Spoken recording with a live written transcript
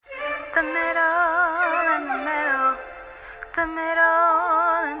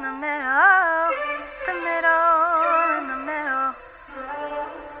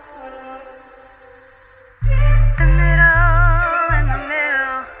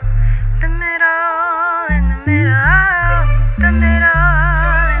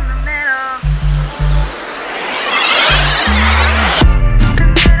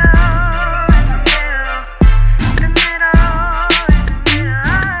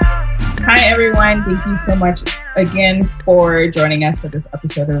everyone. Thank you so much again for joining us for this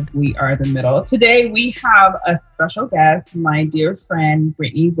episode of We Are the Middle. Today, we have a special guest, my dear friend,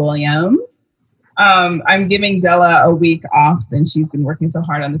 Brittany Williams. I'm giving Della a week off since she's been working so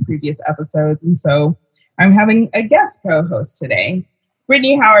hard on the previous episodes. And so I'm having a guest co-host today.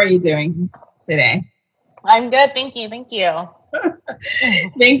 Brittany, how are you doing today? I'm good. Thank you. Thank you.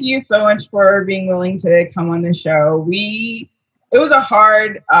 Thank you so much for being willing to come on the show. It was a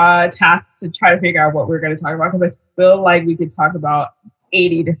hard task to try to figure out what we're going to talk about because I feel like we could talk about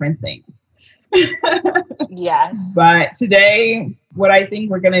 80 different things. Yes. But today, what I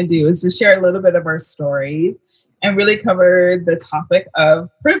think we're going to do is to share a little bit of our stories and really cover the topic of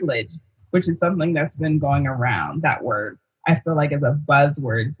privilege, which is something that's been going around. That word, I feel like, is a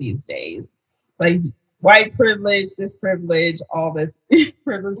buzzword these days. Like white privilege, this privilege, all this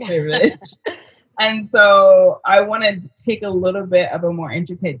privilege. And so I wanted to take a little bit of a more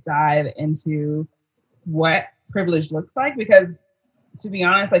intricate dive into what privilege looks like, because to be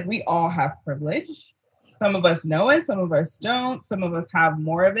honest, like we all have privilege. Some of us know it, some of us don't. Some of us have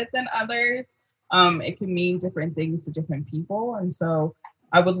more of it than others. It can mean different things to different people. And so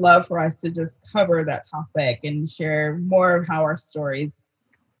I would love for us to just cover that topic and share more of how our stories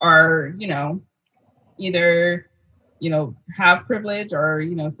are, either, have privilege or,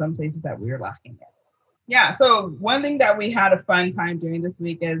 some places that we are lacking in. Yeah. So one thing that we had a fun time doing this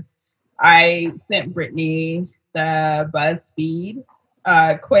week is I sent Brittany the BuzzFeed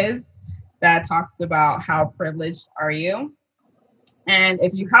quiz that talks about how privileged are you. And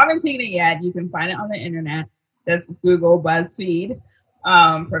if you haven't taken it yet, you can find it on the internet. Just Google BuzzFeed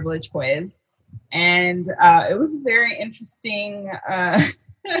privilege quiz. And it was a very interesting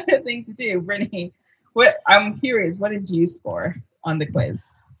thing to do. Brittany, I'm curious, what did you score on the quiz?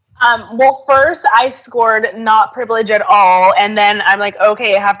 Well, first I scored not privilege at all. And then I'm like,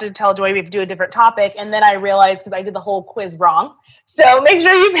 okay, I have to tell Joy we have to do a different topic. And then I realized because I did the whole quiz wrong. So make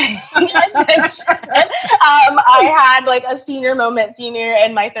sure you pay attention. I had like a senior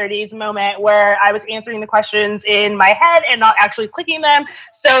in my 30s moment where I was answering the questions in my head and not actually clicking them.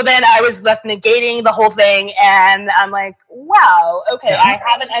 So then I was left negating the whole thing. And I'm like, wow, okay, yeah. I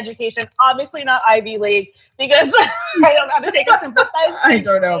have an education, obviously not Ivy League, because I don't know how to take a simple test. I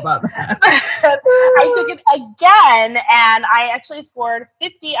don't know about that. I took it again, and I actually scored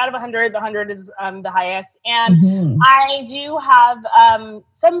 50 out of 100. The 100 is the highest. And I do have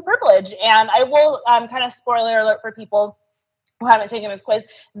some privilege. And I will kind of spoiler alert for people who haven't taken this quiz.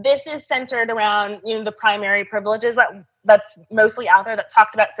 This is centered around, the primary privileges that's mostly out there that's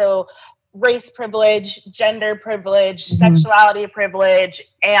talked about. So race privilege, gender privilege, sexuality privilege,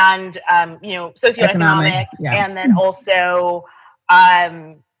 and, socioeconomic. Yeah. And then also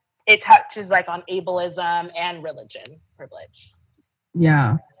it touches like on ableism and religion privilege.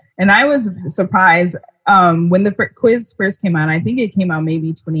 Yeah. And I was surprised when the quiz first came out. I think it came out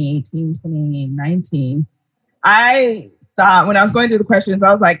maybe 2018, 2019. I thought when I was going through the questions,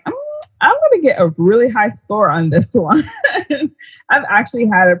 I was like, I'm going to get a really high score on this one. I've actually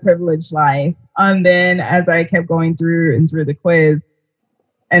had a privileged life. And then as I kept going through the quiz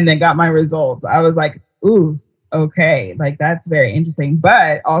and then got my results, I was like, ooh, okay, like that's very interesting.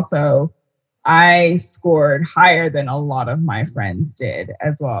 But also I scored higher than a lot of my friends did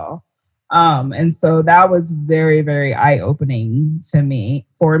as well. And so that was very, very eye-opening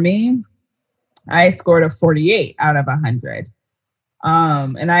for me. I scored a 48 out of 100.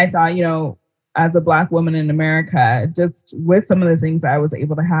 And I thought, as a Black woman in America, just with some of the things I was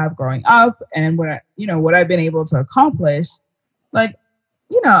able to have growing up and what I've been able to accomplish,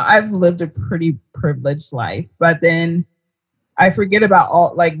 I've lived a pretty privileged life. But then I forget about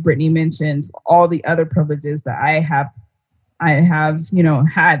all, like Brittany mentioned, all the other privileges that I have,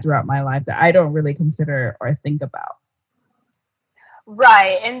 had throughout my life that I don't really consider or think about.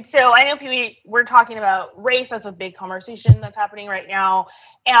 Right. And so I know we're talking about race. That's a big conversation that's happening right now.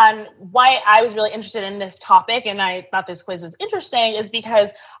 And why I was really interested in this topic and I thought this quiz was interesting is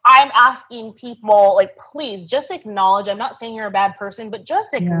because I'm asking people, like, please just acknowledge, I'm not saying you're a bad person, but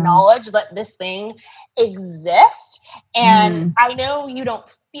just acknowledge that this thing exists. And I know you don't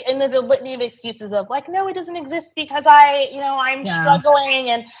feel, and there's a litany of excuses of like, no, it doesn't exist because I'm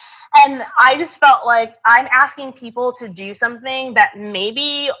struggling. And I just felt like I'm asking people to do something that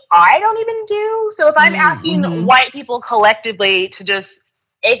maybe I don't even do. So if I'm asking white people collectively to just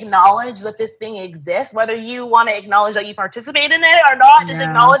acknowledge that this thing exists, whether you want to acknowledge that you participate in it or not, just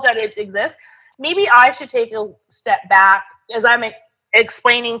acknowledge that it exists. Maybe I should take a step back as I'm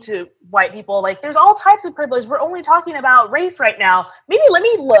explaining to white people, like, there's all types of privilege. We're only talking about race right now. Maybe let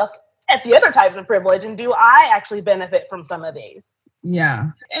me look at the other types of privilege and do I actually benefit from some of these?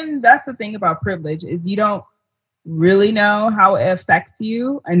 Yeah. And that's the thing about privilege is you don't really know how it affects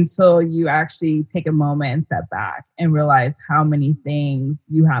you until you actually take a moment and step back and realize how many things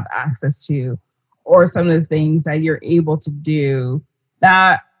you have access to, or some of the things that you're able to do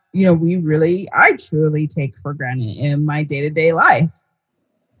that, I truly take for granted in my day-to-day life.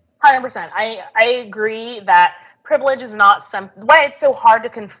 100%. I agree that privilege is not why it's so hard to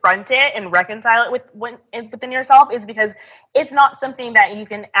confront it and reconcile it within yourself is because it's not something that you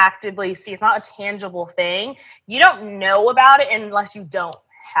can actively see. It's not a tangible thing. You don't know about it unless you don't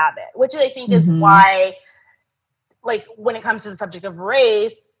have it, which I think is why, like, when it comes to the subject of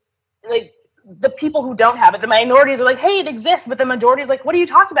race, like, the people who don't have it, the minorities are like, hey, it exists, but the majority is like, what are you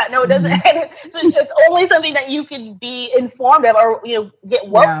talking about? No, it doesn't. So it's only something that you can be informed of or get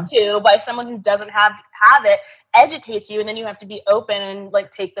woke to by someone who doesn't have it, educates you, and then you have to be open and like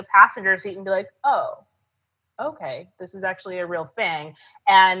take the passenger seat and be like, oh, okay, this is actually a real thing.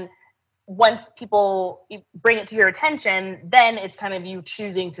 And once people bring it to your attention, then it's kind of you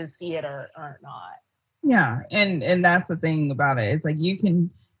choosing to see it or not. Yeah, and that's the thing about it. It's like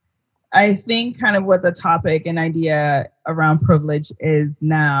I think kind of what the topic and idea around privilege is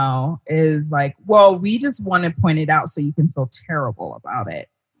now is like, well, we just want to point it out so you can feel terrible about it.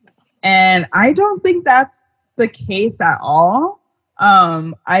 And I don't think that's the case at all.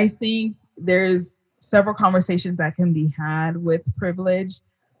 I think there's several conversations that can be had with privilege,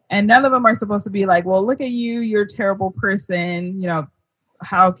 and none of them are supposed to be like, well, look at you, you're a terrible person.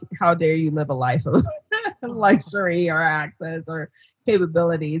 How dare you live a life of luxury or access or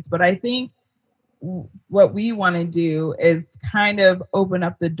capabilities. But I think what we want to do is kind of open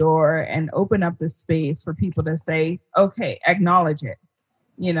up the door and open up the space for people to say, okay, acknowledge it,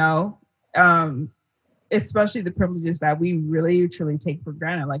 especially the privileges that we really truly take for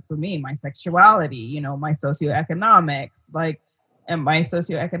granted. Like for me, my sexuality, my socioeconomics, and my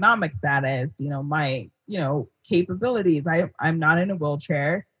socioeconomic status, my, capabilities. I'm not in a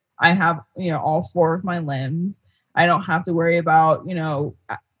wheelchair. I have, all four of my limbs. I don't have to worry about,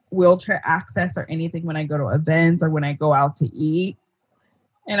 wheelchair access or anything when I go to events or when I go out to eat.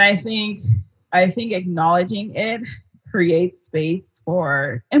 And I think acknowledging it creates space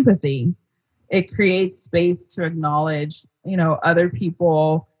for empathy. It creates space to acknowledge, other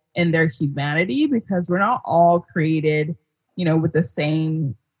people and their humanity, because we're not all created, with the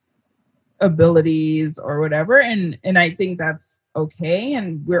same abilities or whatever. And I think that's okay.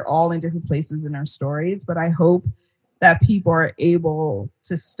 And we're all in different places in our stories, but I hope that people are able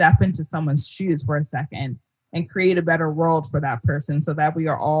to step into someone's shoes for a second and create a better world for that person, so that we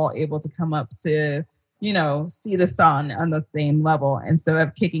are all able to come up to, see the sun on the same level instead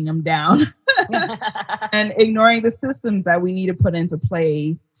of kicking them down and ignoring the systems that we need to put into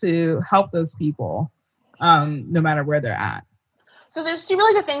play to help those people, no matter where they're at. So there's two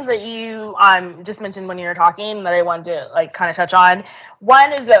really good things that you just mentioned when you were talking that I wanted to kind of touch on.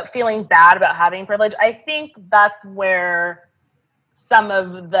 One is about feeling bad about having privilege. I think that's where some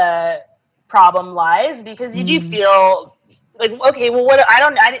of the problem lies, because you do feel like, okay, well,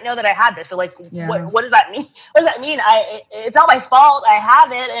 I didn't know that I had this. So what does that mean? What does that mean? It's not my fault. I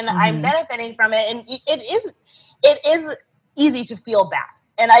have it and I'm benefiting from it. And it is easy to feel bad.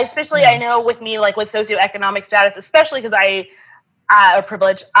 And I know with me, like with socioeconomic status, especially because I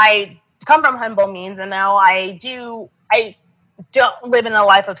privilege. I come from humble means, and now I don't live in a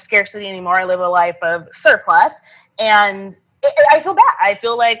life of scarcity anymore. I live a life of surplus, and I feel bad. I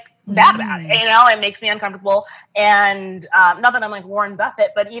feel like bad about it. It makes me uncomfortable. And not that I'm like Warren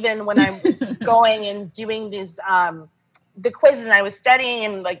Buffett, but even when I was going and doing these the quizzes and I was studying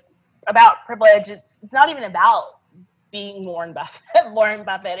and like about privilege, it's not even about being Warren Buffett.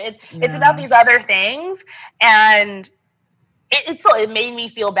 It's about these other things, and it made me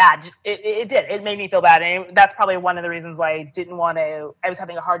feel bad. It did. It made me feel bad. And that's probably one of the reasons why I was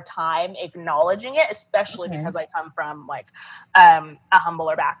having a hard time acknowledging it, especially because I come from a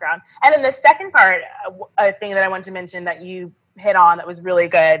humbler background. And then the second part, a thing that I wanted to mention that you hit on that was really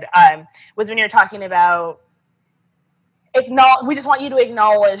good, was when you're talking about we just want you to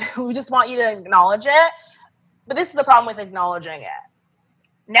acknowledge it. But this is the problem with acknowledging it.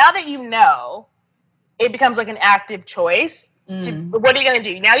 Now that you know, it becomes like an active choice. What are you going to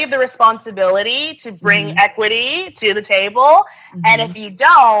do? Now you have the responsibility to bring equity to the table. And if you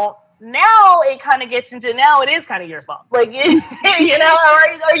don't, now it kind of gets into, now it is kind of your fault. Like, or you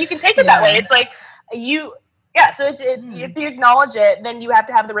can take it that way. It's like so if you acknowledge it, then you have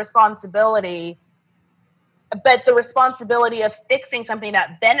to have the responsibility, but the responsibility of fixing something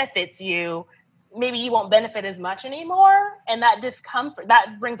that benefits you, maybe you won't benefit as much anymore. And that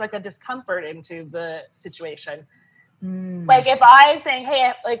brings like a discomfort into the situation. Like if I'm saying,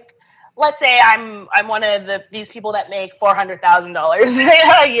 hey, like, let's say I'm one of these people that make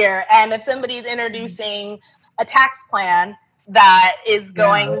 $400,000 a year, and if somebody's introducing a tax plan that is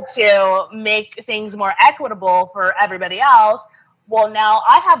going to make things more equitable for everybody else, well, now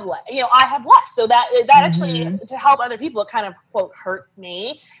I have less. So that actually, to help other people, it kind of, quote, hurts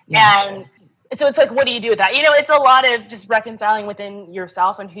me. And so it's like, what do you do with that? It's a lot of just reconciling within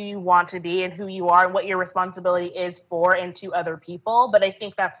yourself and who you want to be and who you are and what your responsibility is for and to other people. But I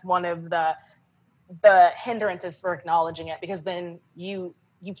think that's one of the hindrances for acknowledging it, because then you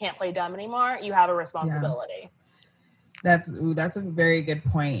can't play dumb anymore. You have a responsibility. Yeah. That's a very good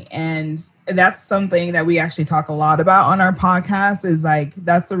point. And that's something that we actually talk a lot about on our podcast, is like,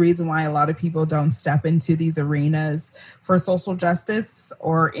 that's the reason why a lot of people don't step into these arenas for social justice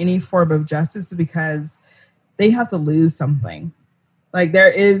or any form of justice, because they have to lose something. Like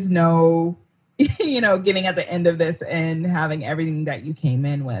there is no, getting at the end of this and having everything that you came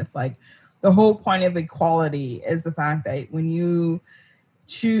in with. Like the whole point of equality is the fact that when you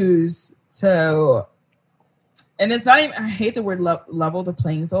choose to, and it's not even, I hate the word level the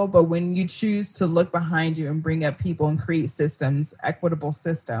playing field, but when you choose to look behind you and bring up people and create systems, equitable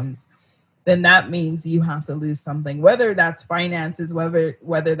systems, then that means you have to lose something, whether that's finances, whether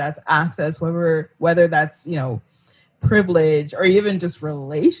that's access, whether that's, privilege, or even just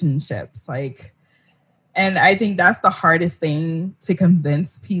relationships. Like, and I think that's the hardest thing to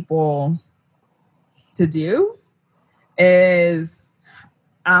convince people to do, is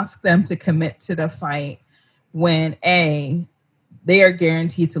ask them to commit to the fight when A, they are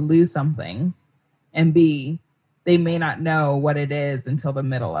guaranteed to lose something, and B, they may not know what it is until the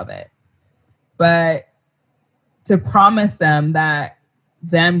middle of it. But to promise them that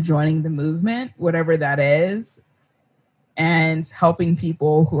them joining the movement, whatever that is, and helping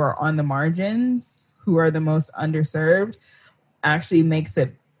people who are on the margins, who are the most underserved, actually makes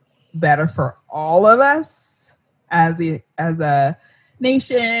it better for all of us as a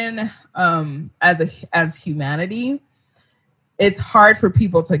nation, as humanity. It's hard for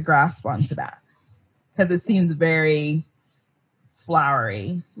people to grasp onto that because it seems very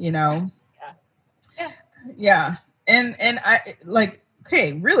flowery, Yeah. And I like,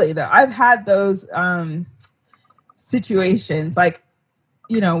 okay, really though, I've had those situations, like,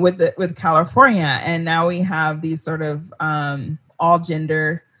 with California, and now we have these sort of all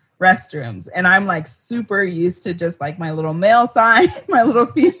gender restrooms, and I'm like super used to just like my little male sign, my little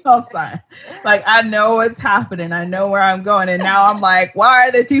female sign. Like I know what's happening, I know where I'm going, and now I'm like, why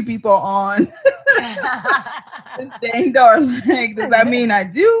are there two people on this dang door? Like, does that mean I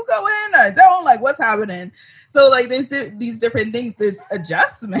do go in or I don't? Like, what's happening? So like, there's these different things. There's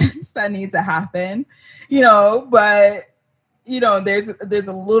adjustments that need to happen, but there's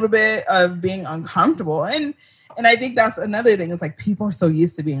a little bit of being uncomfortable, and I think that's another thing. It's like people are so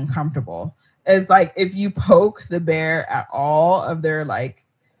used to being comfortable. It's like if you poke the bear at all of their like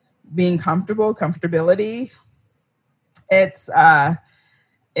being comfortability, it's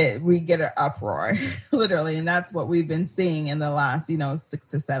we get an uproar, literally, and that's what we've been seeing in the last 6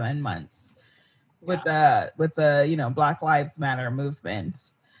 to 7 months with the Black Lives Matter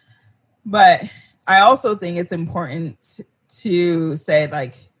movement. But I also think it's important to say,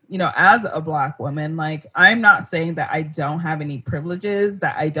 like, as a Black woman, like, I'm not saying that I don't have any privileges,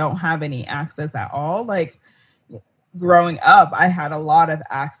 that I don't have any access at all. Like, growing up, I had a lot of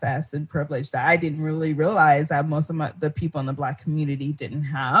access and privilege that I didn't really realize that most of the people in the Black community didn't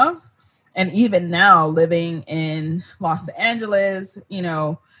have. And even now, living in Los Angeles,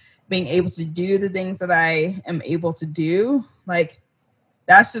 being able to do the things that I am able to do, like,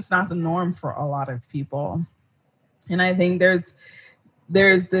 that's just not the norm for a lot of people. And I think there's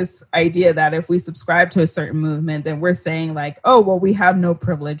this idea that if we subscribe to a certain movement, then we're saying like, oh, well, we have no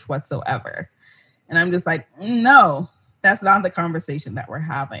privilege whatsoever. And I'm just like, no, that's not the conversation that we're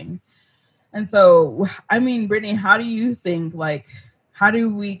having. And so, I mean, Brittany, how do you think, like, how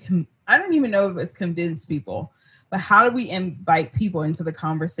do we, I don't even know if it's convince people, but how do we invite people into the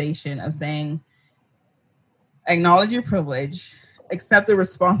conversation of saying, acknowledge your privilege, accept the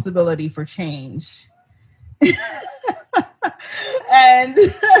responsibility for change, and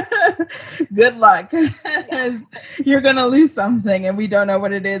good luck. You're going to lose something and we don't know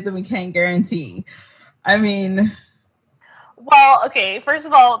what it is and we can't guarantee. I mean. Well, okay, first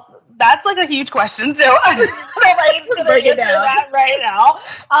of all, that's like a huge question. So I'm going to break it down that right now.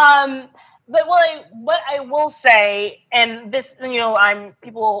 But what I will say, and this,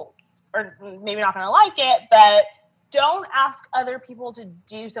 people are maybe not going to like it, but don't ask other people to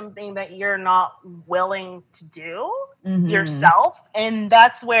do something that you're not willing to do yourself. And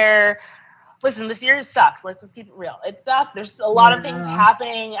that's where listen, this year sucked. Let's just keep it real. It sucked. There's a lot of things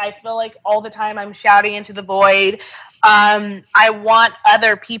happening. I feel like all the time I'm shouting into the void. I want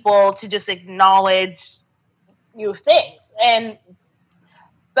other people to just acknowledge new things.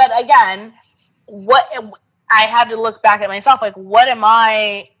 But again, I had to look back at myself, like,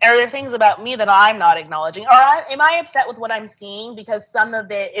 are there things about me that I'm not acknowledging? Or am I upset with what I'm seeing because some of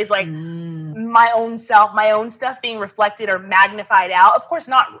it is like my own stuff being reflected or magnified out? Of course,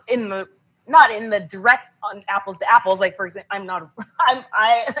 not in the direct on apples to apples. Like, for example,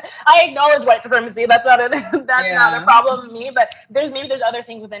 I acknowledge white supremacy. That's not a problem with me, but there's other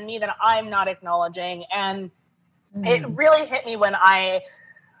things within me that I'm not acknowledging. And it really hit me when I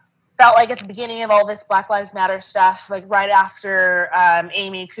felt like at the beginning of all this Black Lives Matter stuff, like right after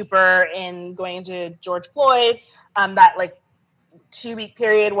Amy Cooper and going into George Floyd, that like 2-week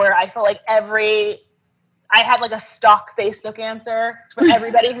period where I felt like I had like a stock Facebook answer from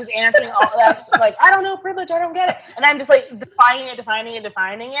everybody who's answering all that. So like, I don't know privilege, I don't get it. And I'm just like defining it.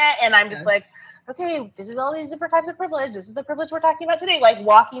 And I'm just like, okay, this is all these different types of privilege. This is the privilege we're talking about today, like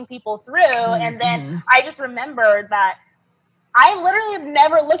walking people through. And then I just remembered that I literally have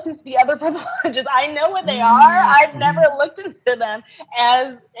never looked into the other privileges. I know what they are. I've never looked into them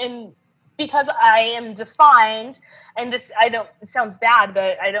because I am defined, and it sounds bad,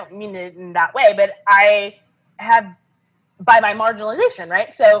 but I don't mean it in that way, but I have by my marginalization,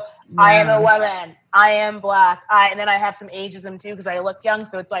 right? So I am a woman, I am Black, and then I have some ageism too because I look young.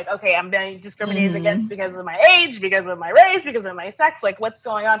 So it's like, okay, I'm being discriminated against because of my age, because of my race, because of my sex. Like, what's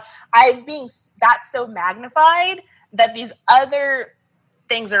going on? That's so magnified that these other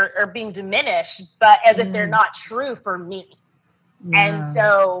things are being diminished, but as if they're not true for me. And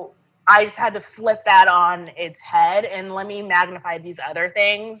so I just had to flip that on its head and let me magnify these other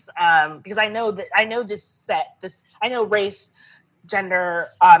things, because I know race, gender,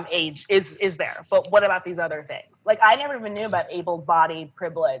 age is there, but what about these other things? Like, I never even knew about able-bodied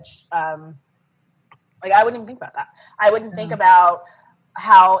privilege. Like, I wouldn't even think about that. I wouldn't think about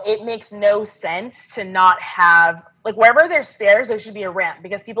how it makes no sense to not have, like, wherever there's stairs, there should be a ramp,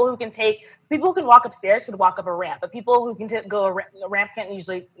 because people who can walk upstairs could walk up a ramp, but people who can go a ramp can't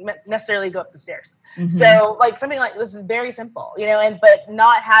usually necessarily go up the stairs. So like something like this is very simple, but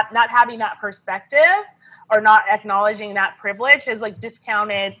not having that perspective or not acknowledging that privilege has like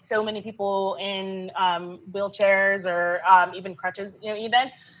discounted so many people in wheelchairs or even crutches,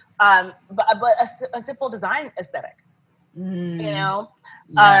 but a simple design aesthetic,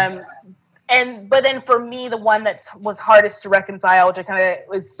 Yes. But then for me, the one that was hardest to reconcile, which I kind of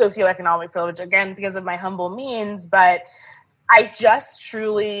was socioeconomic privilege, again, because of my humble means, but I just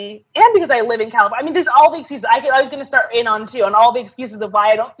truly, and because I live in California, I mean, there's all the excuses I was going to start in on too, on all the excuses of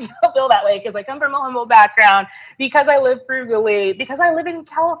why I don't feel that way, because I come from a humble background, because I live frugally, because I live in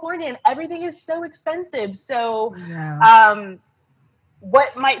California and everything is so expensive. So,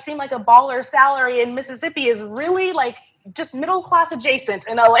 what might seem like a baller salary in Mississippi is really like just middle class adjacent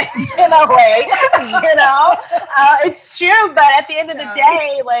in LA, it's true. But at the end of the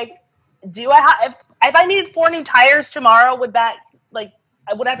day, like, if I needed 4 new tires tomorrow, would that, like,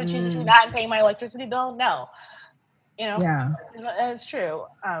 I would have to choose between that and paying my electricity bill? No, it's true.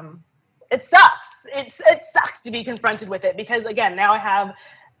 It sucks. It sucks to be confronted with it, because again, now I have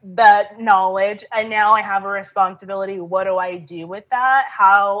the knowledge and now I have a responsibility. What do I do with that?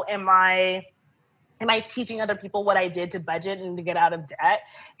 How am I teaching other people what I did to budget and to get out of debt?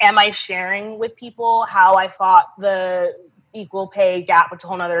 Am I sharing with people how I fought the equal pay gap, which is a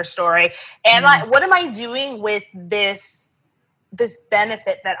whole nother story? And what am I doing with this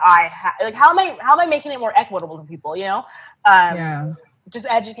benefit that I have? Like, how am I making it more equitable to people? Just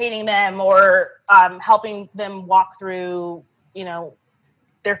educating them or helping them walk through, buying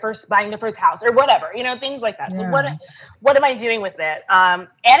their first house or whatever, things like that. So what am I doing with it? And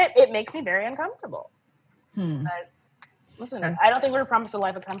it makes me very uncomfortable. But listen, I don't think we're promised a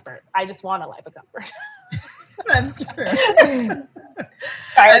life of comfort. I just want a life of comfort. That's true.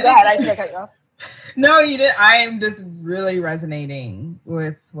 Sorry, go ahead. I think I cut you off. No, you didn't. I am just really resonating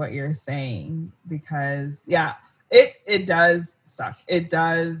with what you're saying, because it does suck. It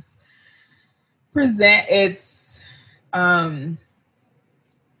does present its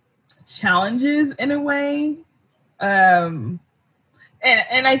challenges in a way, and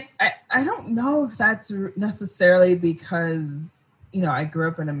I don't know if that's necessarily because I grew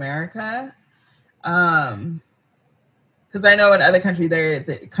up in America, because I know in other countries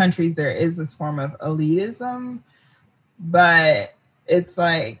there is this form of elitism, but it's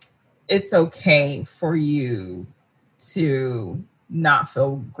like it's okay for you to not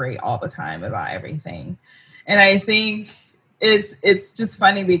feel great all the time about everything. And I think it's just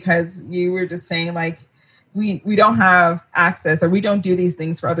funny because you were just saying like we don't have access or we don't do these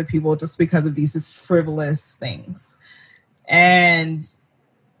things for other people just because of these frivolous things. And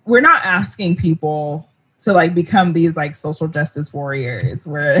we're not asking people to like become these like social justice warriors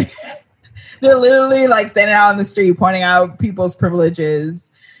where they're literally like standing out on the street pointing out people's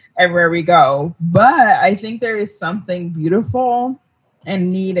privileges everywhere we go. But I think there is something beautiful and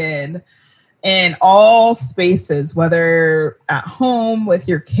needed in all spaces, whether at home with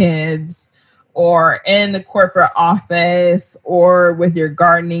your kids or in the corporate office or with your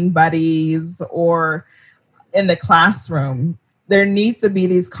gardening buddies or in the classroom. There needs to be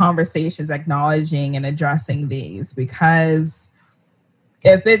these conversations acknowledging and addressing these, because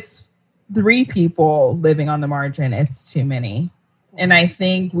if it's 3 people living on the margin, it's too many. And I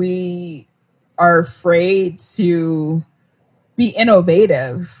think we are afraid to be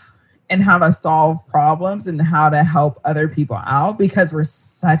innovative in how to solve problems and how to help other people out, because we're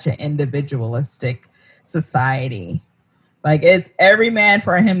such an individualistic society. Like it's every man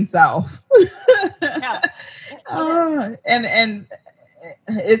for himself. Yeah. And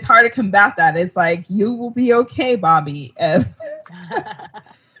it's hard to combat that. It's like, you will be okay, Bobby, if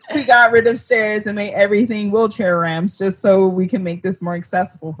we got rid of stairs and made everything wheelchair ramps just so we can make this more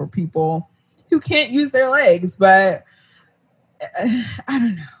accessible for people who can't use their legs. But I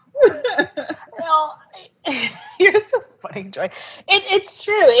don't know. Well, you're so funny, Joy. It's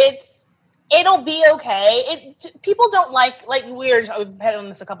true. It'll be okay. People don't like we've had on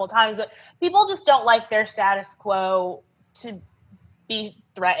this a couple of times, but people just don't like their status quo to be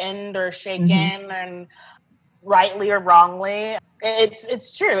threatened or shaken, and rightly or wrongly.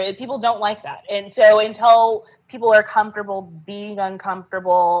 It's true. People don't like that. And so until people are comfortable being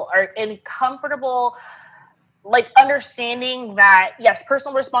uncomfortable or uncomfortable, like understanding that, yes,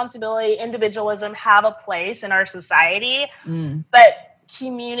 personal responsibility, individualism have a place in our society, but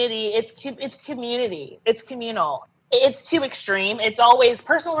community, it's community, it's communal. It's too extreme. It's always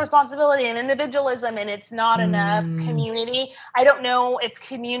personal responsibility and individualism, and it's not enough community. I don't know if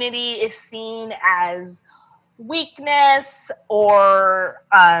community is seen as weakness or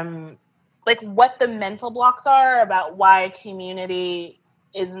like what the mental blocks are about why community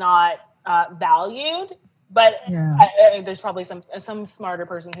is not valued. But there's probably some smarter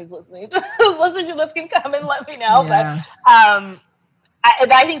person who's listening to this can come and let me know. Yeah.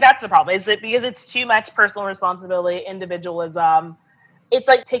 But I think that's the problem, is that because it's too much personal responsibility, individualism, it's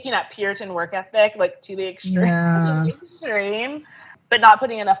like taking that Puritan work ethic like to the extreme, but not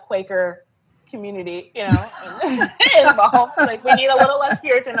putting enough Quaker community, involved. Like we need a little less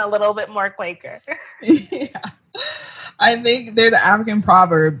Puritan, a little bit more Quaker. Yeah. I think there's an African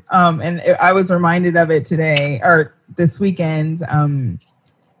proverb, and I was reminded of it today or this weekend from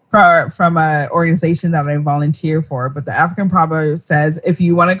an organization that I volunteer for. But the African proverb says, if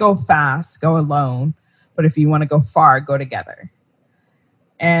you want to go fast, go alone. But if you want to go far, go together.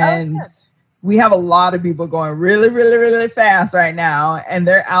 And we have a lot of people going really, really, really fast right now. And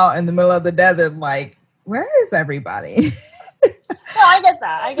they're out in the middle of the desert like, where is everybody? No, I get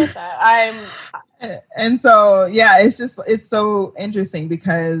that. And so, yeah, it's so interesting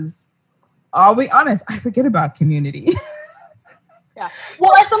because I'll be honest, I forget about community. Yeah.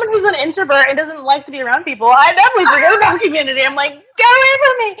 Well, as someone who's an introvert and doesn't like to be around people, I definitely forget about community. I'm like, get away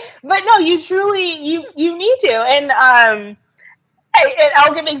from me. But no, you truly, you need to. And I'll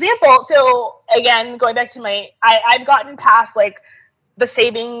give an example. So again, going back to I've gotten past like the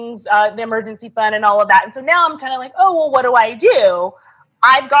savings, the emergency fund and all of that. And so now I'm kind of like, oh, well, what do I do?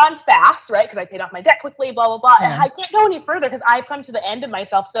 I've gone fast, right? Because I paid off my debt quickly, blah, blah, blah. Yeah. And I can't go any further because I've come to the end of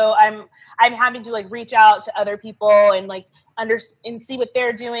myself. So I'm having to like reach out to other people and like and see what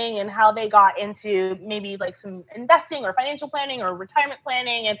they're doing and how they got into maybe like some investing or financial planning or retirement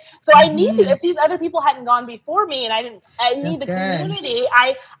planning. And so I need, if these other people hadn't gone before me and I need the community,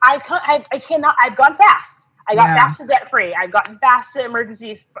 I've gone fast. I got fast to debt free. I've gotten fast to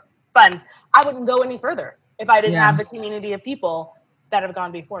emergency funds. I wouldn't go any further if I didn't have the community of people that have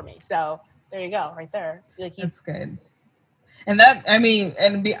gone before me. So there you go, right there. Like that's good. And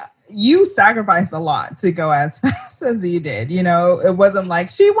you sacrificed a lot to go as fast as you did. It wasn't like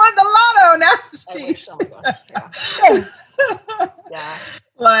she won the lotto. Now yeah.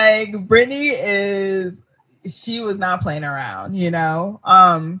 Like Brittany she was not playing around,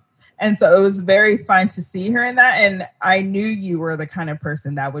 and so it was very fun to see her in that. And I knew you were the kind of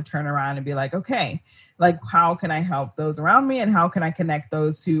person that would turn around and be like, okay, like, how can I help those around me? And how can I connect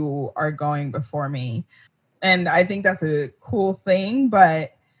those who are going before me? And I think that's a cool thing,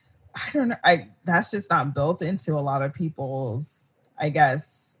 but I don't know. That's just not built into a lot of people's, I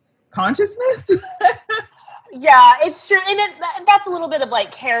guess, consciousness. Yeah, it's true. And that's a little bit of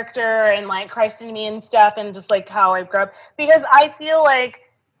like character and like Christ in me and stuff, and just like how I grew up. Because I feel like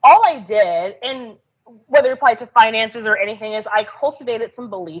all I did, and whether it applied to finances or anything, is I cultivated some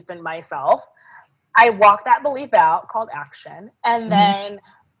belief in myself. I walked that belief out, called action. And then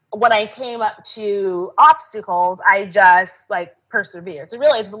when I came up to obstacles, I just like persevered. So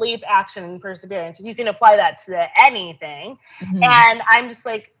really it's belief, action, and perseverance. You can apply that to anything. And I'm just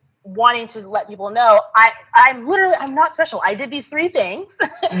like, wanting to let people know I'm not special. I did these 3 things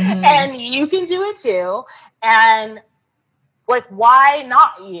and you can do it too. And like, why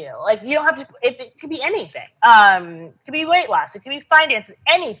not you? Like, you don't have to, it could be anything. It could be weight loss. It could be finance,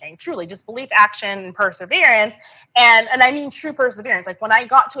 anything, truly just belief, action, and perseverance. And I mean, true perseverance. Like when I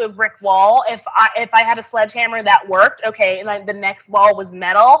got to a brick wall, if I had a sledgehammer that worked, okay. And like the next wall was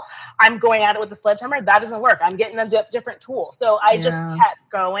metal, I'm going at it with a sledgehammer. That doesn't work. I'm getting a different tool. So I just kept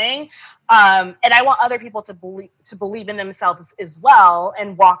going. And I want other people to believe in themselves as well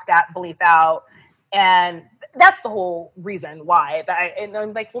and walk that belief out. And that's the whole reason why and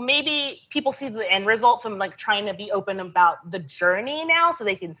I'm like, well, maybe people see the end results. I'm like trying to be open about the journey now so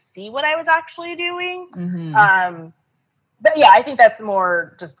they can see what I was actually doing. But yeah, I think that's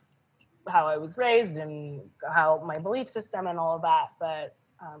more just how I was raised and how my belief system and all of that. But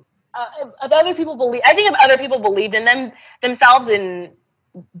other people believe, I think if other people believed in themselves, and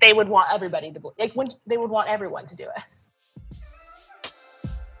they would want everybody to believe, like when they would want everyone to do it.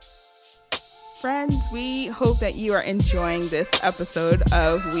 Friends, we hope that you are enjoying this episode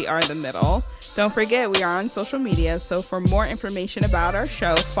of We Are the Middle. Don't forget, we are on social media, so for more information about our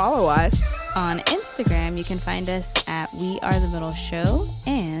show, follow us. On Instagram, you can find us at We Are the Middle Show,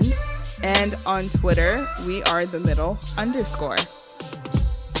 and on Twitter, We Are the Middle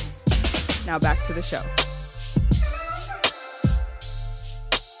 _. Now back to the show.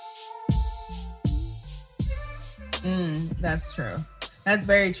 That's true. That's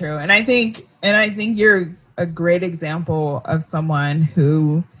very true. And I think you're a great example of someone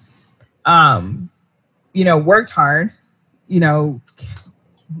who, worked hard,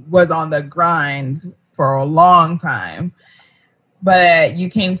 was on the grind for a long time, but you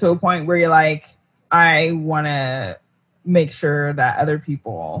came to a point where you're like, I want to make sure that other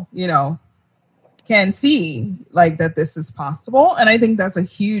people, can see like that this is possible. And I think that's a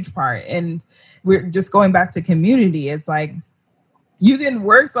huge part. And we're just going back to community. It's like, you can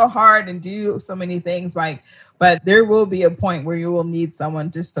work so hard and do so many things, but there will be a point where you will need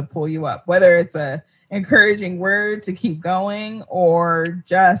someone just to pull you up, whether it's a encouraging word to keep going or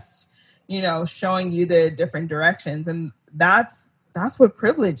just, showing you the different directions. And that's what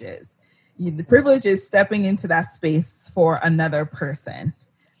privilege is. The privilege is stepping into that space for another person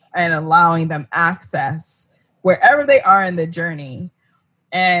and allowing them access wherever they are in the journey.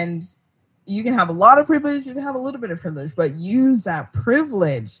 And you can have a lot of privilege, you can have a little bit of privilege, but use that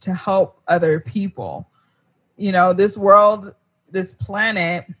privilege to help other people. This world, this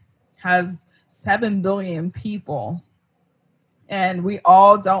planet has 7 billion people, and we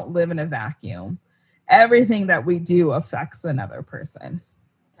all don't live in a vacuum. Everything that we do affects another person.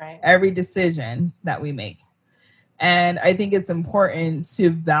 Right. Every decision that we make. And I think it's important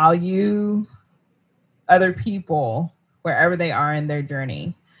to value other people wherever they are in their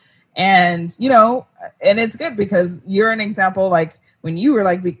journey. And, and it's good because you're an example, like when you were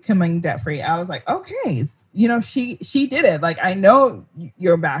like becoming debt free, I was like, okay, she did it. Like, I know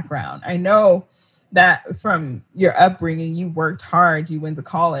your background. I know that from your upbringing, you worked hard, you went to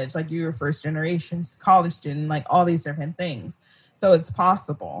college, like you were first generation college student, like all these different things. So it's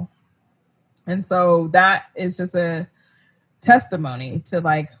possible. And so that is just a testimony to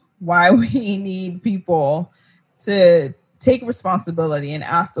like why we need people to take responsibility and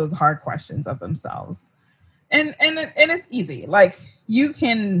ask those hard questions of themselves. And it's easy. Like you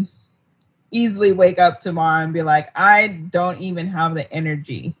can easily wake up tomorrow and be like, I don't even have the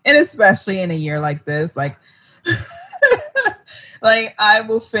energy. And especially in a year like this, like, like I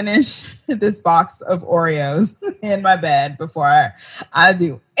will finish this box of Oreos in my bed before I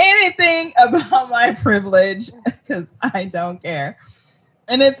do anything about my privilege because I don't care.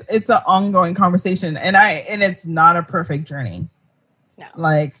 And it's an ongoing conversation, and it's not a perfect journey. No.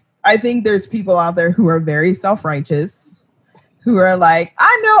 Like I think there's people out there who are very self-righteous, who are like,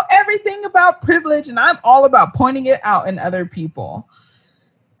 I know everything about privilege, and I'm all about pointing it out in other people.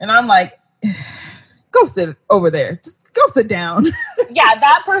 And I'm like, go sit over there. Just go sit down. Yeah,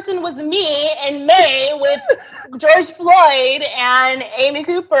 that person was me in May with George Floyd and Amy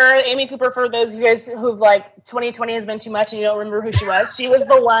Cooper. Amy Cooper, for those of you guys who've 2020 has been too much and you don't remember who she was. She was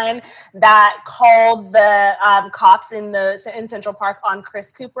the one that called the cops in Central Park on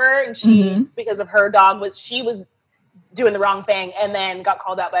Chris Cooper, and she, because of her dog, she was doing the wrong thing, and then got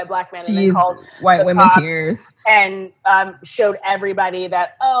called out by a black man, and then called white women tears, and showed everybody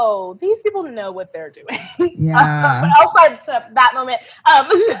that, oh, these people know what they're doing. Yeah. But outside that moment,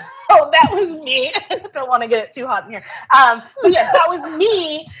 so that was me. I don't want to get it too hot in here. But yes, that was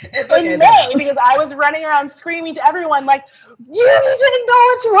me in May, because I was running around screaming to everyone, like, you need to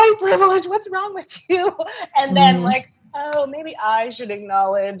acknowledge white privilege. What's wrong with you? And then oh, maybe I should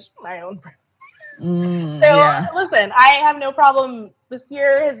acknowledge my own privilege. Listen, I have no problem. This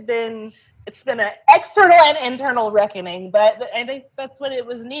year it's been an external and internal reckoning, but I think that's what it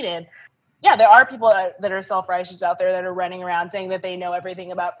was needed. Yeah, there are people that are self-righteous out there that are running around saying that they know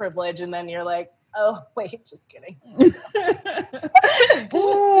everything about privilege, and then you're like, oh, wait, just kidding.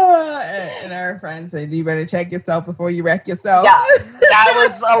 And our friends said, you better check yourself before you wreck yourself. Yeah, that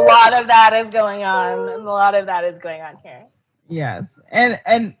was a lot of that is going on. A lot of that is going on here. Yes.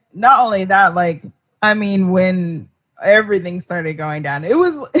 And not only that, when everything started going down, it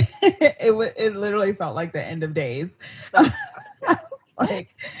literally felt like the end of days.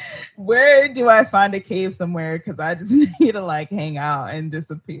 Where do I find a cave somewhere? Because I just need to hang out and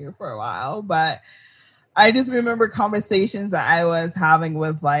disappear for a while. But I just remember conversations that I was having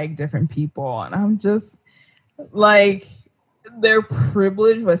with different people, and I'm just their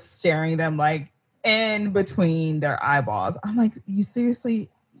privilege was staring them in between their eyeballs. I'm like, you seriously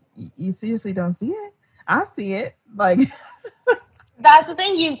don't see it? I see it. That's the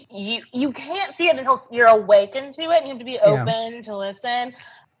thing. You can't see it until you're awakened to it, and you have to be open to listen.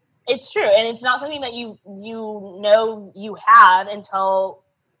 It's true, and it's not something that you know you have until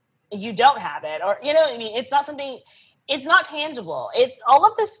you don't have it, or you know what I mean. It's not something. It's not tangible. It's all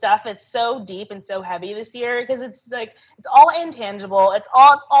of this stuff. It's so deep and so heavy this year because it's all intangible. It's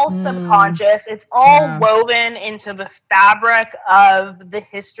all subconscious. It's all woven into the fabric of the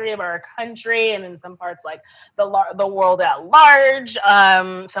history of our country, and in some parts, the world at large.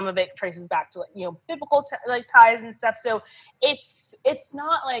 Some of it traces back to biblical ties and stuff. So it's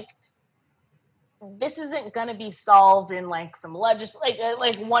not this isn't going to be solved in some one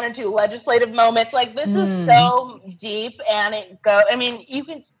or two legislative moments. This is so deep, and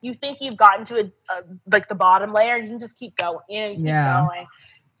you think you've gotten to the bottom layer, you can just keep going, keep going.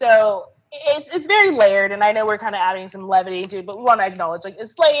 So it's very layered, and I know we're kind of adding some levity to it, but we want to acknowledge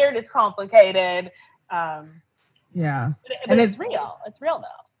it's layered, it's complicated. But it's real. It's real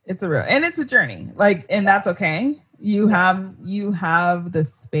though. It's and it's a journey. And that's okay. You have the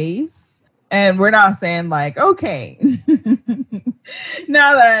space. And we're not saying okay,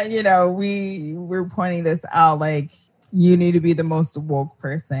 now that, we're pointing this out, you need to be the most woke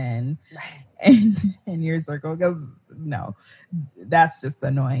person in your circle, because no, that's just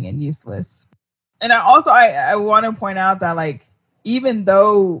annoying and useless. And I want to point out that even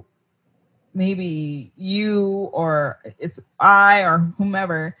though maybe you or it's I or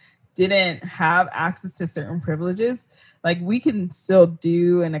whomever didn't have access to certain privileges, we can still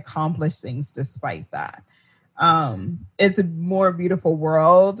do and accomplish things despite that. It's a more beautiful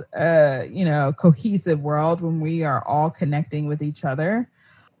world, cohesive world when we are all connecting with each other.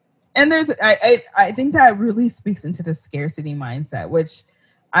 And I think that really speaks into the scarcity mindset, which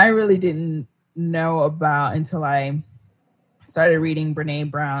I really didn't know about until I started reading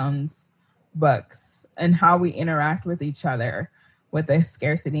Brene Brown's books and how we interact with each other with a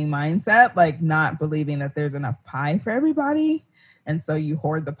scarcity mindset, not believing that there's enough pie for everybody. And so you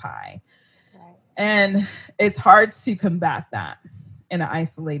hoard the pie. Right. And it's hard to combat that in an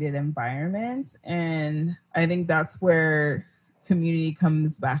isolated environment. And I think that's where community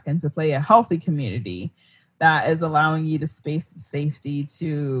comes back into play, a healthy community that is allowing you the space and safety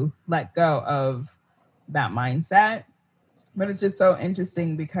to let go of that mindset. But it's just so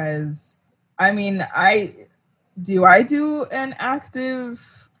interesting because, do I do an active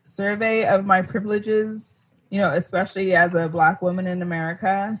survey of my privileges, especially as a Black woman in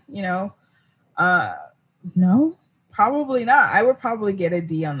America? No, probably not. I would probably get a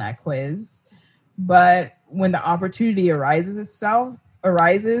D on that quiz. But when the opportunity arises,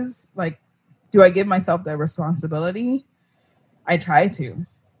 do I give myself the responsibility? I try to,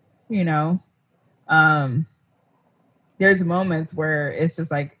 there's moments where it's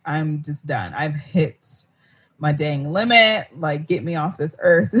just I'm just done. I've hit my dang limit, get me off this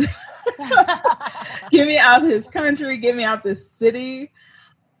earth, get me out this country, get me out this city.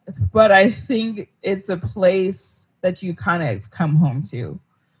 But I think it's a place that you kind of come home to.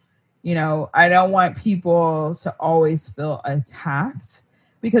 You know, I don't want people to always feel attacked,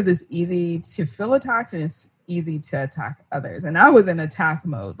 because it's easy to feel attacked and it's easy to attack others. And I was in attack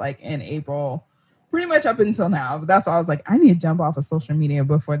mode like in April, pretty much up until now. But that's why I was like, I need to jump off of social media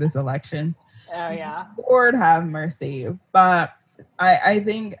before this election. Oh, yeah. Lord have mercy. But I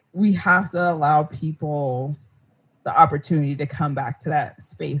think we have to allow people the opportunity to come back to that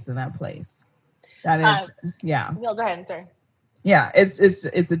space and that place. That is, yeah. No, go ahead. Sorry. Yeah,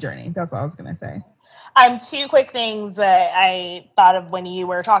 it's a journey. That's all I was going to say. Two quick things that I thought of when you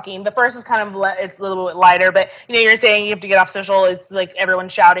were talking. The first is kind of, it's a little bit lighter, but you know, you're saying you have to get off social. It's like everyone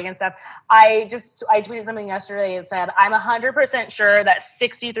shouting and stuff. I tweeted something yesterday and said, I'm 100% sure that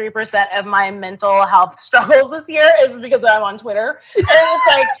 63% of my mental health struggles this year is because I'm on Twitter. And it's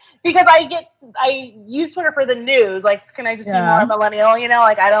like, because I use Twitter for the news. Like, can I just be more millennial? You know,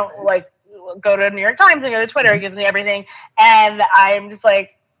 like I don't like go to New York Times and go to Twitter. It gives me everything. And I'm just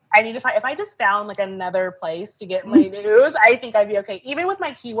like, I need to find, if I just found like another place to get my news, I think I'd be okay. Even with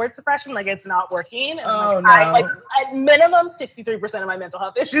my keyword suppression, like it's not working. And like at minimum 63% of my mental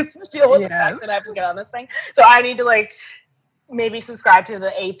health issues deal with the fact that I have to get on this thing. So I need to like maybe subscribe to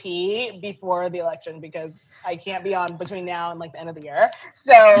the AP before the election, because I can't be on between now and like the end of the year.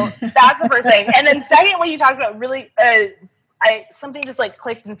 So that's the first thing. And then second, when you talked about really, something just like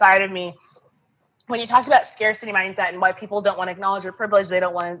clicked inside of me. When you talked about scarcity mindset and why people don't want to acknowledge their privilege, they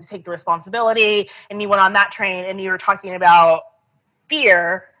don't want to take the responsibility, and you went on that train and you were talking about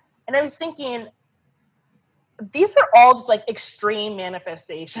fear. And I was thinking, these are all just like extreme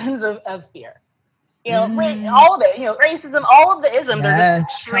manifestations of fear. You know, all of it, you know, racism, all of the isms are just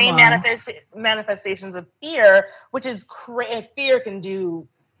extreme manifestations of fear, which is fear can do,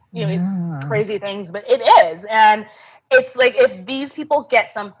 you know, crazy things, but it is. And it's like, if these people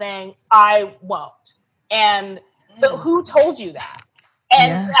get something, I won't. But who told you that?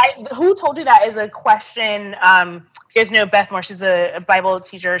 And who told you that is a question. You guys know Beth Moore, she's a Bible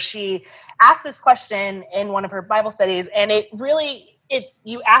teacher. She asked this question in one of her Bible studies, and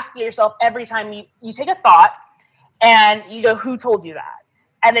you ask yourself every time you take a thought and you go, who told you that?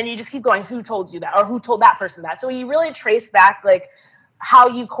 And then you just keep going, who told you that? Or who told that person that? So you really trace back like how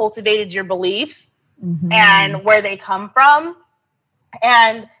you cultivated your beliefs and where they come from.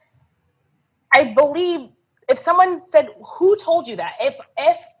 And I believe if someone said, who told you that?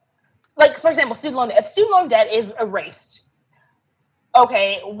 If like, for example, student loan debt, if student loan debt is erased,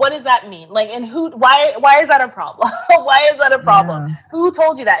 okay, what does that mean? Like, and why is that a problem? Why is that a problem? Yeah. Who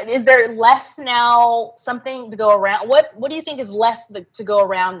told you that? Is there less now, something to go around? What do you think is less to go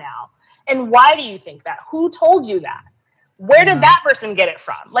around now? And why do you think that? Who told you that? Where did that person get it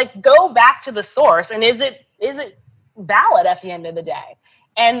from? Like, go back to the source, and is it valid at the end of the day?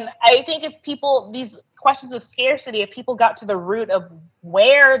 And I think if people, these questions of scarcity, if people got to the root of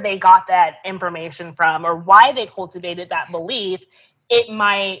where they got that information from or why they cultivated that belief, it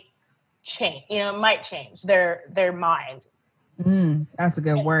might change. You know, it might change their mind. That's a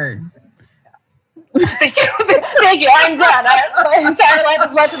good word. Thank you. Thank you. I'm done. My entire life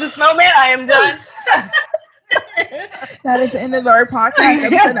has led to this moment. I am done. That is the end of our podcast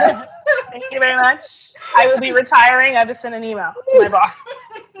episode. Thank you very much. I will be retiring. I've just sent an email to my boss.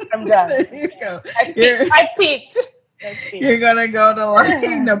 I'm done. There you go. I peaked. You're gonna go to like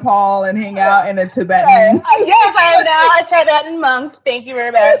Nepal and hang out in a Tibetan. Yes, I am now a Tibetan monk. Thank you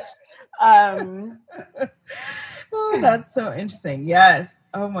very much. Oh, that's so interesting. Yes.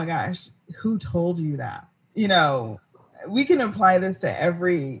 Oh my gosh. Who told you that? You know, we can apply this to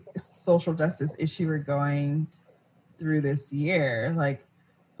every social justice issue we're going through this year. Like,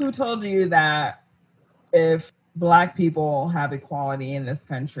 who told you that if Black people have equality in this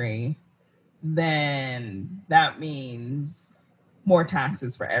country, then that means more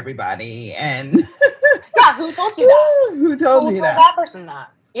taxes for everybody? And yeah, who told you that? Who told you that? That person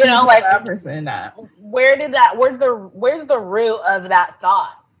that? You know, like that person that. Where's the root of that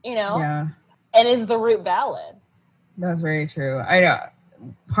thought? You know? Yeah. And is the root valid? That's very true. I know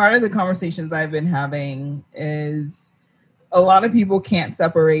part of the conversations I've been having is a lot of people can't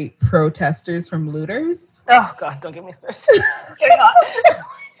separate protesters from looters. Oh God, don't get me started.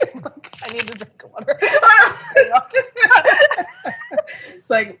 It's like, I need to drink water. It's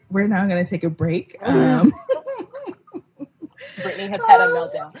like, we're now going to take a break. Brittany has had a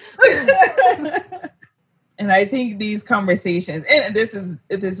meltdown. And I think these conversations, and this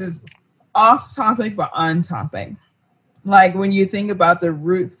is off topic, but on topic. Like, when you think about the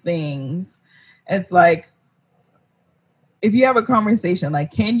root things, it's like, if you have a conversation,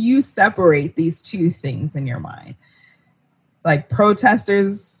 like, can you separate these two things in your mind? Like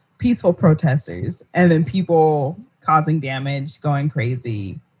protesters, peaceful protesters, and then people causing damage, going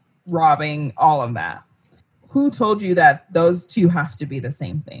crazy, robbing, all of that. Who told you that those two have to be the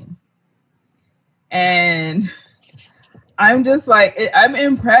same thing? And I'm just like, I'm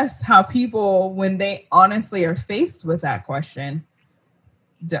impressed how people, when they honestly are faced with that question,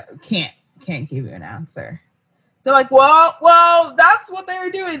 can't give you an answer. They're like, well, that's what they were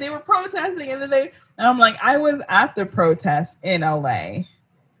doing. They were protesting, and I'm like, I was at the protest in LA.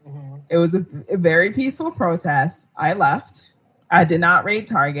 Mm-hmm. It was a very peaceful protest. I left. I did not raid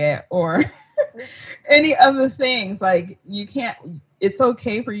Target or any other things. Like, you can't. It's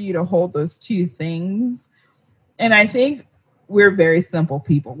okay for you to hold those two things. And I think we're very simple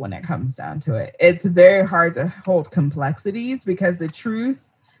people when it comes down to it. It's very hard to hold complexities because the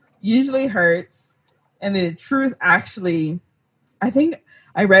truth usually hurts. And the truth actually, I think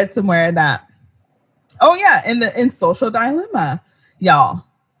I read somewhere that, in Social Dilemma, y'all,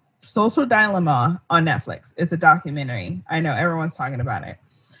 Social Dilemma on Netflix. It's a documentary. I know everyone's talking about it.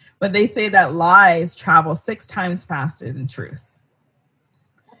 But they say that lies travel 6 times faster than truth.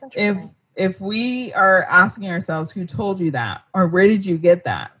 That's interesting. If we are asking ourselves, who told you that? Or where did you get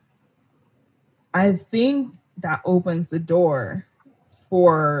that? I think that opens the door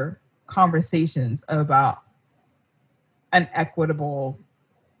for conversations about an equitable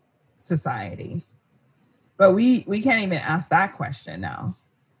society. But we can't even ask that question now.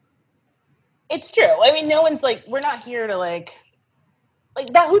 It's true. I mean, no one's like, we're not here to like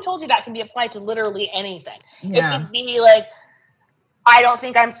that. Who told you that can be applied to literally anything? Yeah. It could be like, I don't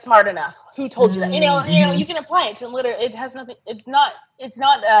think I'm smart enough. Who told you that? You know, you can apply it to literally, it has nothing, it's not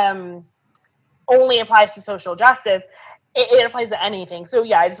only applies to social justice. It applies to anything. So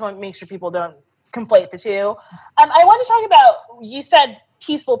yeah, I just want to make sure people don't conflate the two. I want to talk about, you said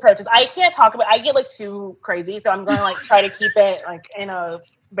peaceful protest. I can't talk about, I get like too crazy. So I'm going to like try to keep it like in a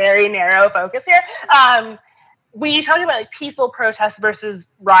very narrow focus here. When you talk about like peaceful protest versus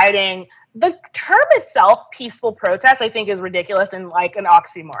rioting, the term itself, peaceful protest, I think is ridiculous and like an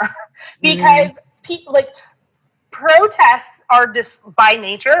oxymoron because protests are just by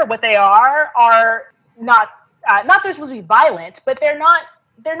nature, what they are not they're supposed to be violent, but they're not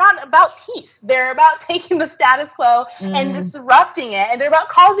about peace. They're about taking the status quo and disrupting it. And they're about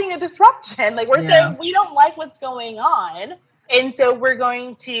causing a disruption. Like we're saying, we don't like what's going on. And so we're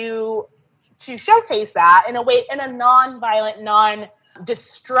going to showcase that in a way, in a non-violent,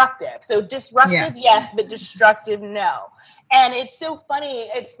 non-destructive. So disruptive, yes, but destructive, no. And it's so funny.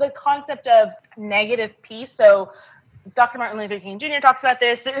 It's the concept of negative peace. So Dr. Martin Luther King Jr. talks about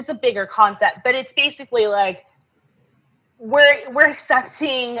this. It's a bigger concept, but it's basically like, we're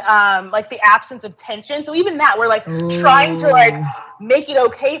accepting like the absence of tension. So even that, we're like trying to like make it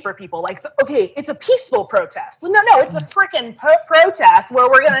okay for people. Like, okay, it's a peaceful protest. No, it's a freaking protest where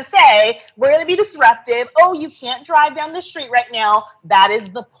we're going to say, we're going to be disruptive. Oh, you can't drive down the street right now. That is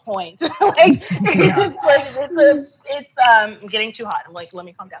the point. It's I'm getting too hot. I'm like, let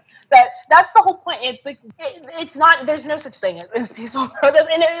me calm down. But that's the whole point. It's like, it's not, there's no such thing as peaceful protest.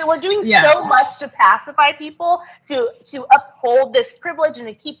 And we're doing so much to pacify people, to uphold this privilege and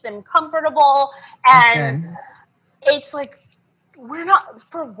to keep them comfortable. And it's like, we're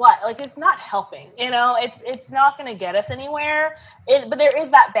not, for what? Like, it's not helping, it's not going to get us anywhere. But there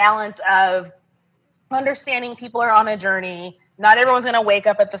is that balance of understanding people are on a journey. Not everyone's going to wake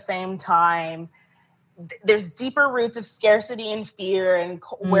up at the same time. There's deeper roots of scarcity and fear, and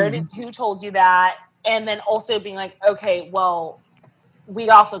who told you that? And then also being like, okay, well,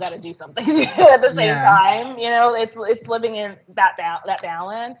 we also got to do something too at the same time. It's living in that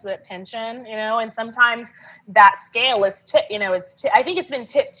balance, that tension. And sometimes that scale is I think it's been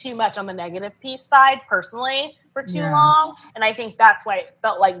tipped too much on the negative piece side personally for too long, and I think that's why it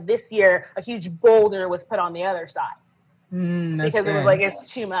felt like this year a huge boulder was put on the other side because it was like,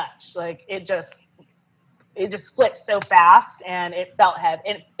 it's too much. Like it just flipped so fast, and it felt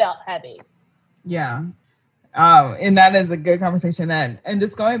heavy. Yeah. And that is a good conversation. And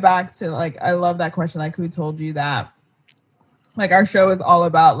just going back to like, I love that question. Like, who told you that? Like, our show is all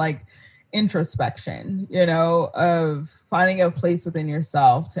about like introspection, of finding a place within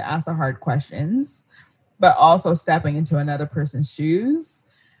yourself to ask the hard questions, but also stepping into another person's shoes.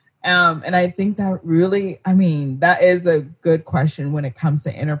 And I think that really, that is a good question when it comes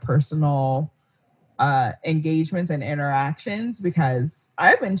to interpersonal engagements and interactions, because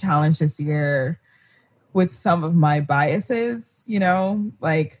I've been challenged this year with some of my biases,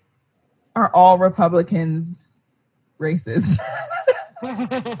 like, are all Republicans racist?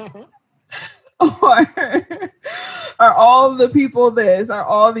 Or are all the people this? Are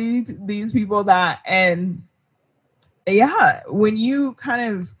all these people that? And when you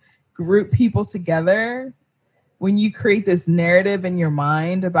kind of group people together, when you create this narrative in your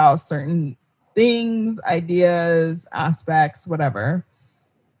mind about certain things, ideas, aspects, whatever,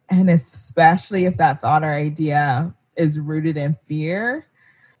 and especially if that thought or idea is rooted in fear,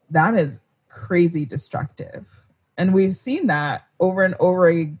 that is crazy destructive. And we've seen that over and over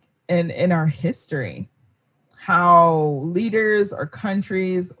in our history, how leaders or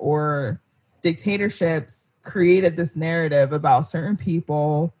countries or dictatorships created this narrative about certain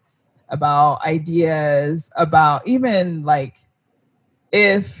people, about ideas, about even like,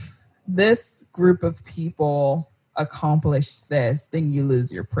 if this group of people accomplish this, then you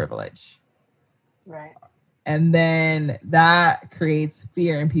lose your privilege. Right. And then that creates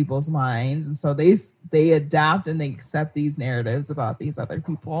fear in people's minds. And so they adapt and they accept these narratives about these other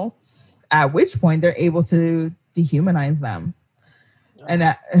people, at which point they're able to dehumanize them. And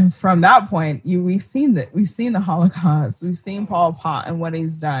from that point, we've seen the Holocaust. We've seen Pol Pot and what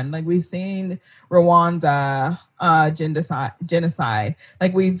he's done. Like, we've seen Rwanda genocide.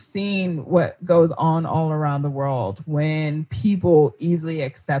 Like, we've seen what goes on all around the world when people easily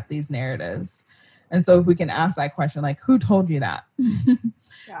accept these narratives. And so if we can ask that question, like, who told you that?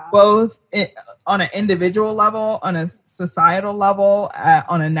 Yeah. Both on an individual level, on a societal level,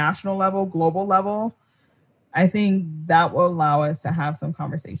 on a national level, global level, I think that will allow us to have some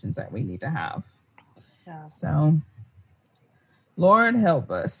conversations that we need to have. Yeah. So, Lord help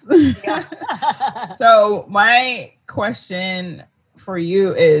us. Yeah. So my question for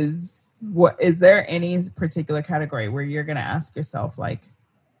you is, is there any particular category where you're going to ask yourself, like,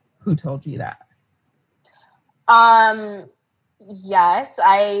 who told you that? Yes,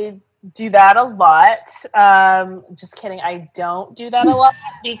 I do that a lot. Just kidding. I don't do that a lot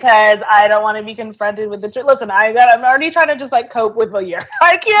because I don't want to be confronted with the truth. Listen, I'm already trying to just like cope with a year.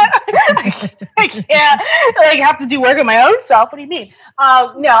 I can't like have to do work on my own self. What do you mean?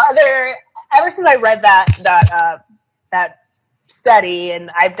 No, ever since I read that study, and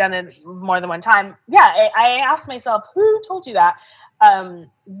I've done it more than one time. Yeah. I asked myself, who told you that?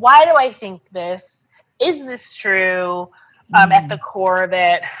 Why do I think this? Is this true? At the core of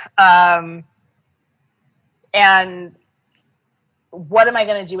it, and what am I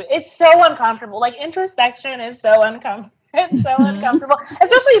going to do? It's so uncomfortable. Like, introspection is so uncomfortable. It's so uncomfortable,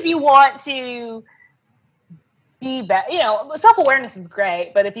 especially if you want to be better. You know, self-awareness is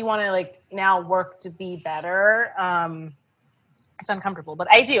great, but if you want to like now work to be better, it's uncomfortable. But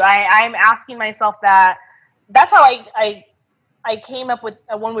I do. I'm asking myself that. That's how I came up with,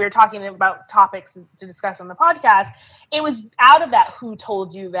 when we were talking about topics to discuss on the podcast, it was out of that who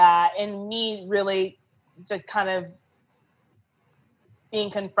told you that, and me really just kind of being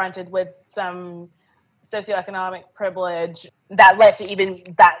confronted with some socioeconomic privilege that led to even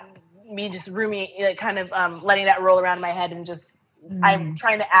that, me just ruminating, like kind of letting that roll around in my head, and just I'm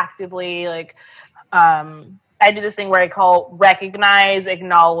trying to actively like I do this thing where I call recognize,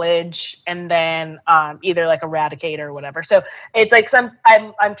 acknowledge, and then either like eradicate or whatever. So it's like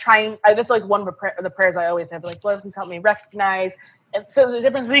I'm trying. That's like one of the prayers I always have. Like, Lord, please help me recognize. And so there's a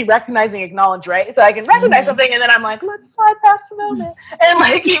difference between recognizing and acknowledge, right? So I can recognize something, and then I'm like, let's slide past the moment and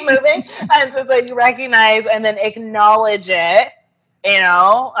like keep moving. And so it's like you recognize and then acknowledge it, you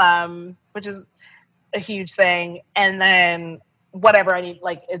know, which is a huge thing. And then whatever I need,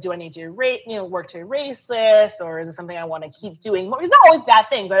 like, do I need to work to erase this, or is it something I want to keep doing? It's not always bad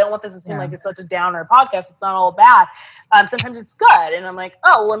things. I don't want this to seem like it's such a downer podcast. It's not all bad. Sometimes it's good, and I'm like,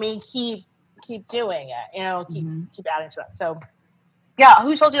 oh, let me keep doing it. You know, keep adding to that. So, yeah,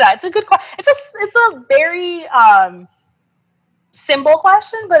 who told you that? It's a good question. It's a very simple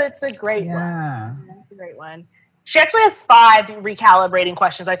question, but it's a great one. It's a great one. She actually has 5 recalibrating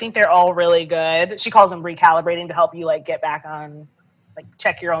questions. I think they're all really good. She calls them recalibrating to help you like get back on, like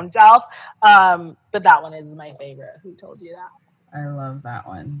check your own self. But that one is my favorite. Who told you that? I love that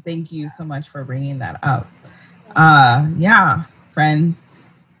one. Thank you so much for bringing that up. Yeah, friends,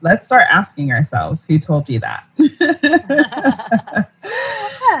 let's start asking ourselves, who told you that?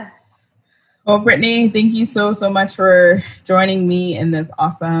 Well, Brittany, thank you so much for joining me in this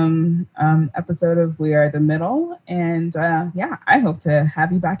awesome episode of We Are the Middle. And I hope to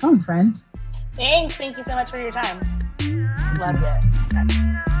have you back on, friend. Thanks. Thank you so much for your time. Loved it.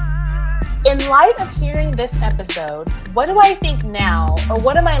 In light of hearing this episode, what do I think now, or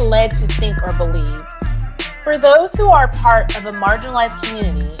what am I led to think or believe? For those who are part of a marginalized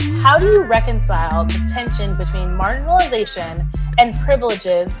community, how do you reconcile the tension between marginalization and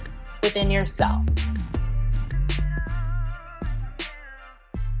privileges within yourself?